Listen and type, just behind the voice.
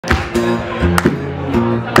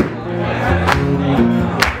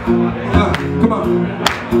Come on.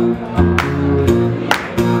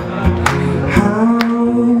 How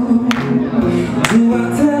do I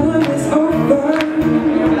tell her it's over?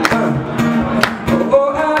 Oh,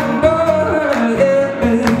 I know, yeah,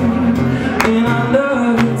 and I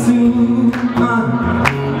love her too.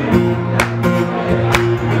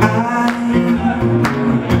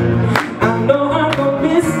 I know I'm gonna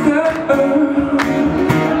miss her.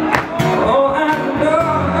 Oh, I know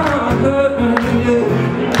her, yeah,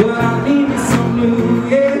 but I need some new,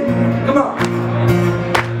 yeah. Come on.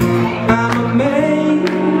 I'm a man,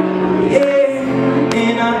 yeah,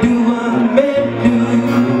 and I do what men do,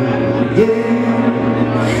 yeah.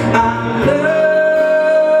 I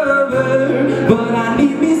love her, but I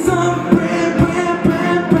need me some brand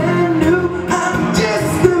new. I'm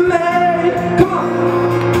just a man. Come on.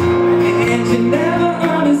 And you never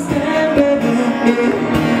understand, baby.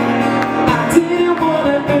 I didn't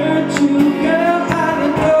wanna hurt you, girl. I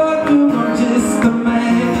adore you. I'm just a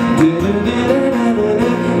man.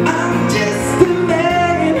 I'm just a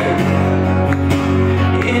man.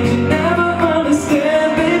 And you never understand,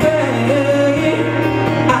 baby.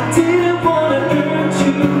 I didn't wanna hurt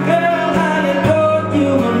you, girl. I adore you.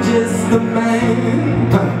 I'm just a man.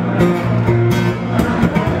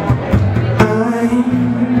 I'm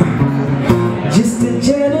just a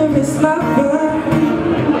generous lover.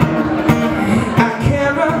 I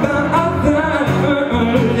care about others.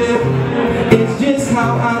 It's just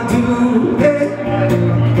how I do it.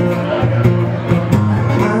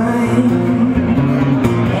 I'm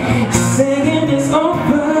saying it's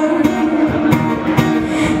over,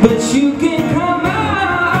 but you can come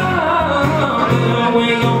out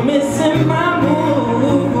when you're missing my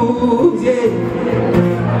moves. Yeah,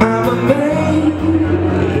 I'm a man,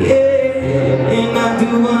 yeah, and I do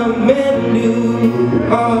what men do.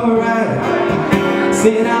 Alright,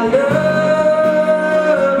 said I love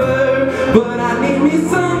her, but I need me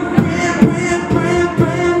some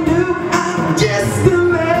brand new. I'm just a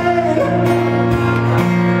man,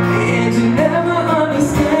 and you never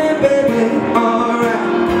understand, baby. Alright,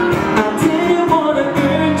 I didn't wanna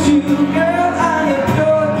hurt you, girl. I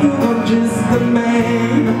adore you. I'm just a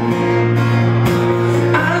man.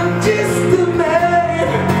 I'm just a man.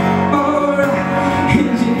 Alright,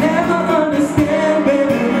 and you never understand,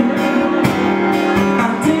 baby. I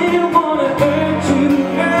didn't wanna hurt you,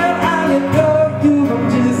 girl. I adore you. I'm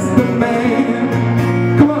just a man.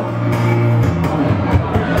 Come on.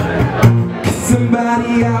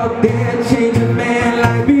 Somebody out there change a man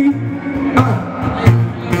like me.